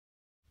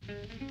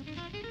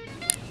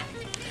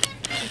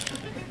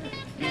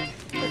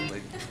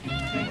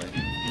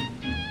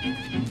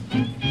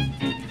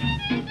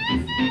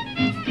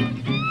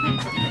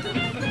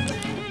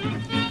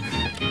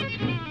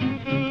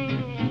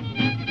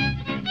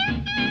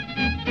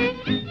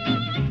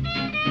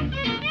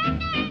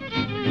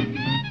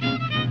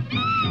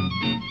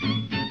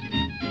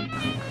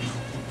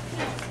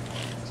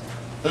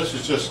This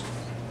is just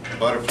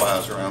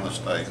butterflies around the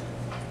state.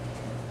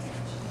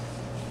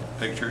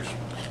 Pictures,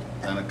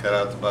 and I cut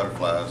out the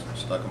butterflies,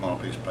 stuck them on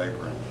a piece of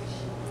paper, and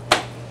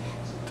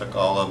took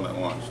all of them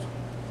at once.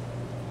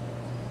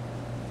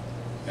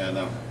 And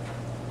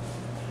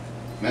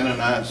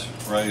Mennonites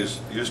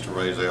used to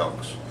raise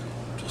elks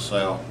to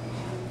sell,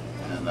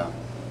 and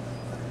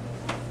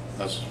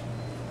that's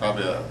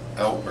probably an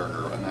elk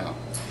burger right now.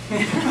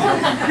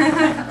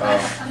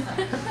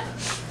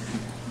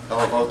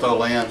 Televoto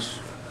lands.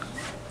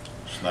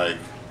 Snake.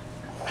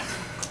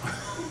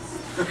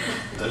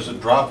 There's a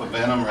drop of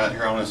venom right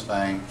here on this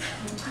thing.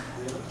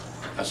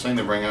 I seem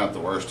to bring out the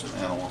worst in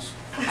animals.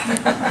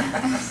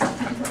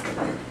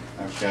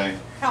 Okay.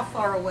 How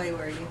far away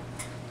were you?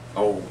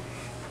 Oh,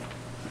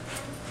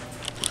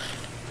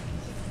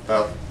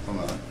 about from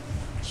the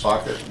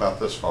socket, about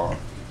this far.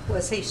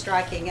 Was he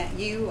striking at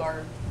you,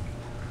 or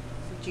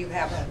did you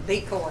have a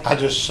decoy? I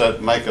just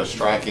said make a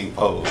striking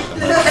pose.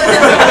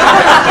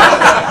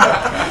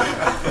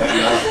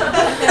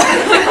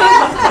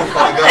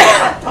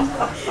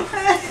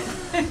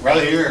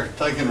 Right here,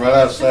 taken right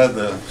outside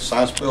the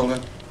science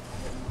building.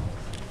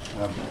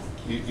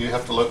 You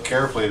have to look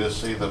carefully to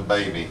see the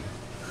baby.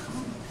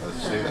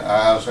 See the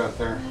eyes right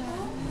there?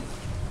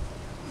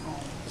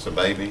 It's a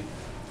baby.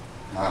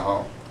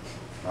 Nighthawk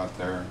right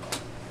there.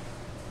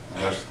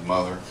 And there's the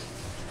mother.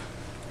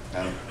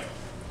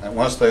 And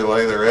once they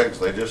lay their eggs,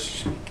 they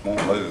just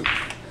won't move.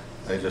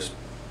 They just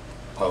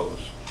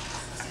pose.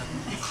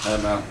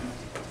 And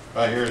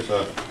right here's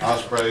the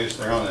ospreys.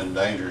 They're on the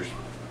endangered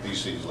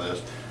species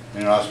list.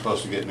 You're not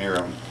supposed to get near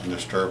them and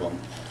disturb them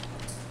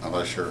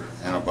unless you're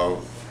in a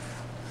boat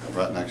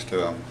right next to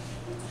them.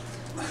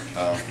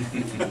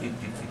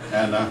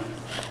 And I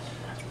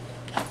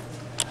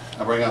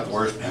bring out the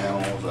worst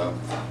animals.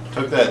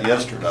 Took that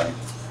yesterday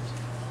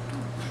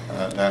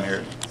down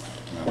here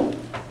at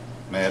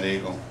Mad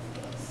Eagle.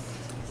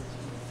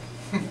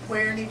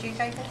 Where did you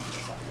take it?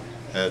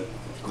 At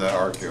the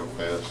Archeo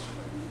Fest.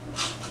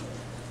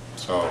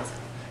 So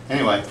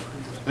anyway,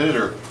 these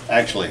are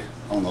actually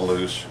on the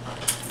loose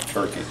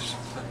turkeys,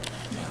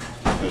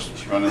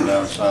 just running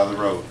down the side of the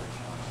road.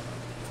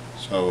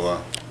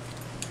 So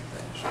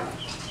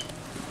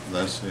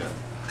that's it.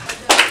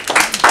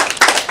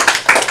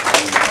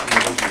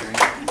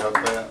 Got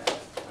that.